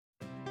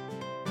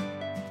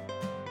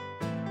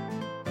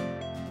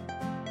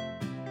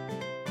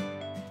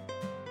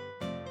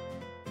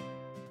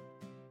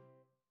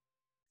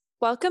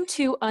Welcome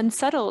to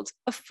Unsettled,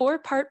 a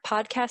four-part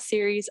podcast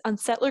series on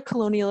settler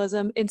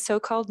colonialism in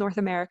so-called North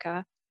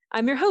America.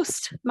 I'm your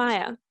host,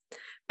 Maya.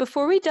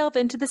 Before we delve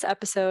into this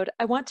episode,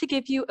 I want to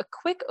give you a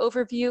quick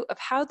overview of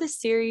how this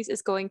series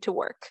is going to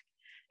work.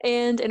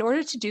 And in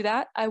order to do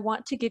that, I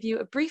want to give you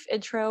a brief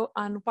intro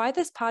on why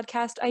this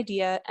podcast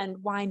idea and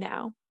why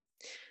now.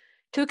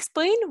 To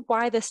explain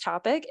why this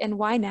topic and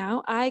why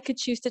now, I could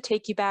choose to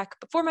take you back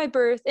before my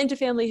birth, into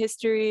family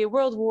history,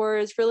 world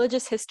wars,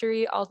 religious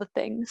history, all the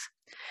things.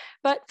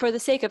 But for the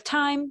sake of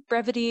time,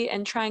 brevity,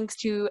 and trying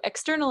to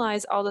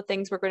externalize all the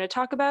things we're going to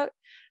talk about,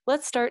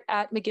 let's start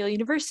at McGill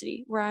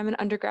University, where I'm an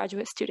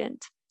undergraduate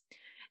student.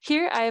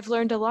 Here, I have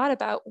learned a lot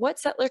about what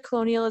settler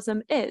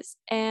colonialism is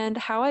and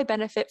how I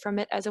benefit from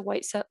it as a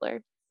white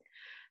settler.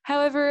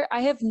 However,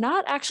 I have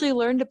not actually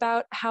learned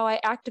about how I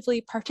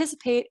actively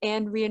participate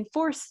and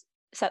reinforce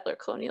settler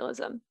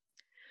colonialism.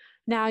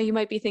 Now, you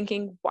might be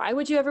thinking, why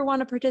would you ever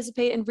want to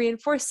participate and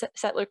reinforce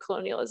settler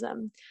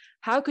colonialism?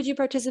 How could you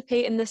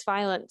participate in this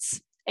violence?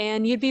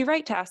 And you'd be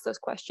right to ask those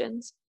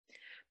questions.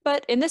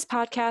 But in this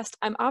podcast,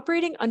 I'm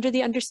operating under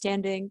the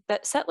understanding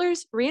that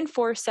settlers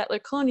reinforce settler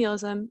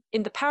colonialism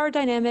in the power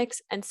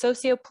dynamics and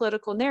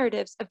socio-political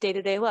narratives of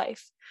day-to-day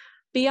life,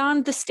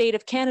 beyond the state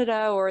of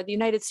Canada or the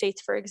United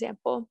States, for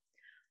example.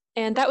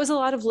 And that was a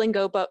lot of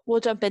lingo, but we'll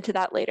jump into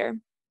that later.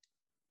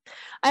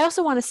 I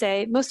also want to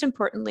say, most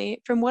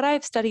importantly, from what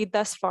I've studied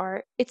thus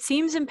far, it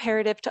seems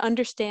imperative to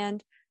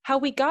understand how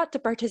we got to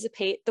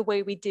participate the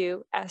way we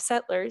do as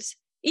settlers,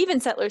 even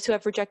settlers who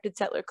have rejected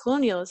settler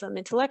colonialism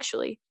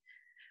intellectually.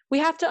 We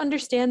have to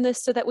understand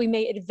this so that we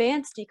may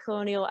advance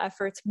decolonial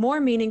efforts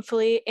more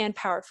meaningfully and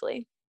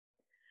powerfully.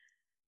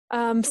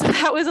 So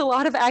that was a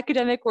lot of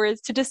academic words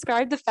to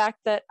describe the fact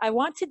that I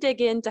want to dig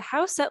into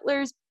how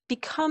settlers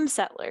become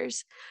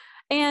settlers.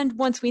 And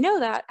once we know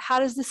that, how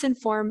does this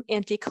inform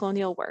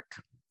anti-colonial work?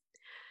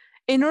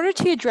 In order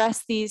to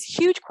address these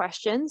huge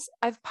questions,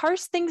 I've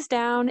parsed things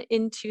down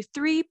into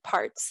three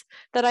parts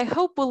that I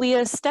hope will lead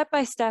us step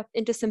by step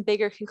into some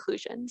bigger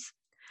conclusions.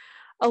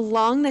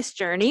 Along this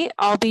journey,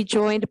 I'll be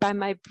joined by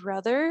my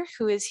brother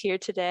who is here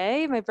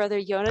today, my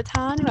brother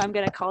Jonathan, who I'm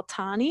going to call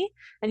Tani,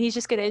 and he's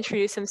just going to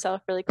introduce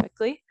himself really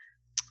quickly.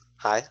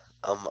 Hi,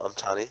 I'm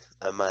Tani.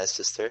 I'm Maya's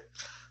sister.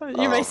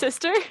 You're my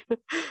sister?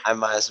 I'm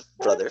Maya's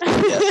brother.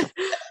 Yes.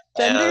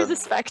 Gender is a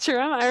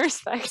spectrum. I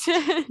respect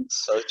it.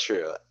 So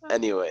true.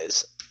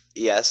 Anyways,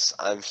 yes,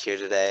 I'm here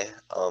today.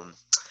 A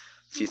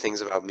few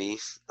things about me.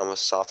 I'm a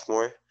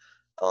sophomore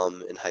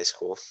in high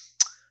school.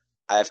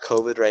 I have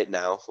COVID right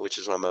now, which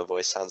is why my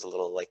voice sounds a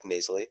little like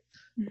nasally.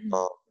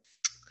 Mhm.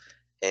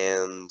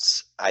 And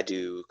I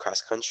do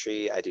cross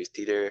country, I do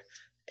theater,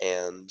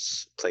 and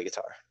play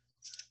guitar.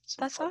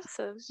 That's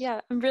awesome.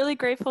 Yeah, I'm really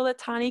grateful that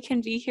Tani can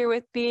be here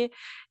with me.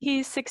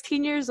 He's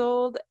 16 years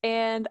old,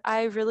 and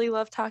I really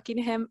love talking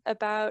to him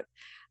about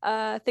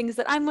things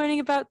that I'm learning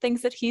about,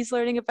 things that he's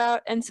learning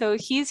about. And so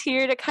he's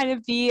here to kind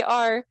of be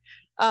our,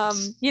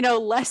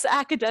 less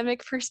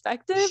academic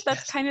perspective.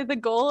 That's kind of the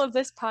goal of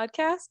this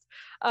podcast,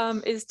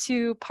 is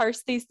to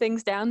parse these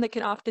things down that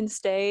can often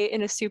stay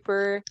in a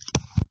super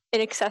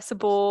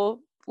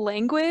inaccessible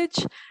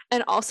language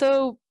and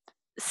also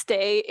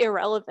stay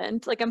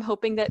irrelevant. Like, I'm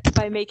hoping that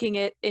by making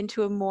it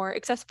into a more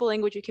accessible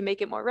language, we can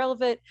make it more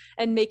relevant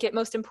and make it,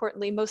 most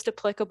importantly, most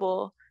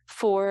applicable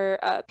for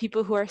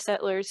people who are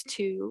settlers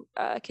to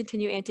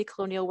continue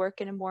anti-colonial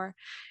work in a more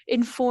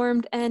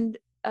informed and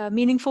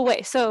meaningful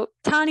way. So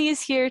Tani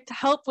is here to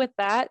help with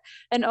that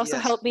and also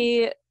help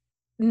me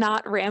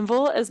not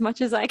ramble as much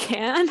as I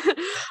can.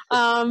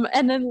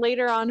 And then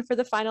later on for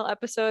the final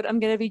episode, I'm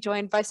going to be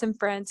joined by some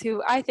friends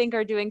who I think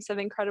are doing some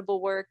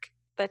incredible work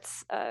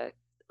that's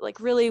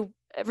really,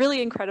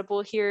 really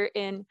incredible here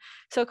in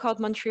so-called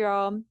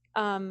Montreal,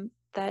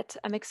 that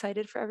I'm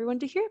excited for everyone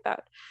to hear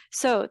about.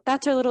 So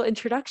that's our little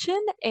introduction.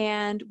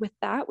 And with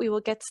that, we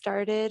will get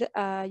started.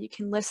 You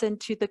can listen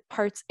to the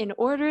parts in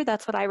order.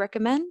 That's what I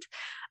recommend.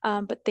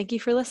 But thank you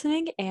for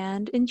listening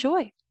and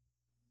enjoy.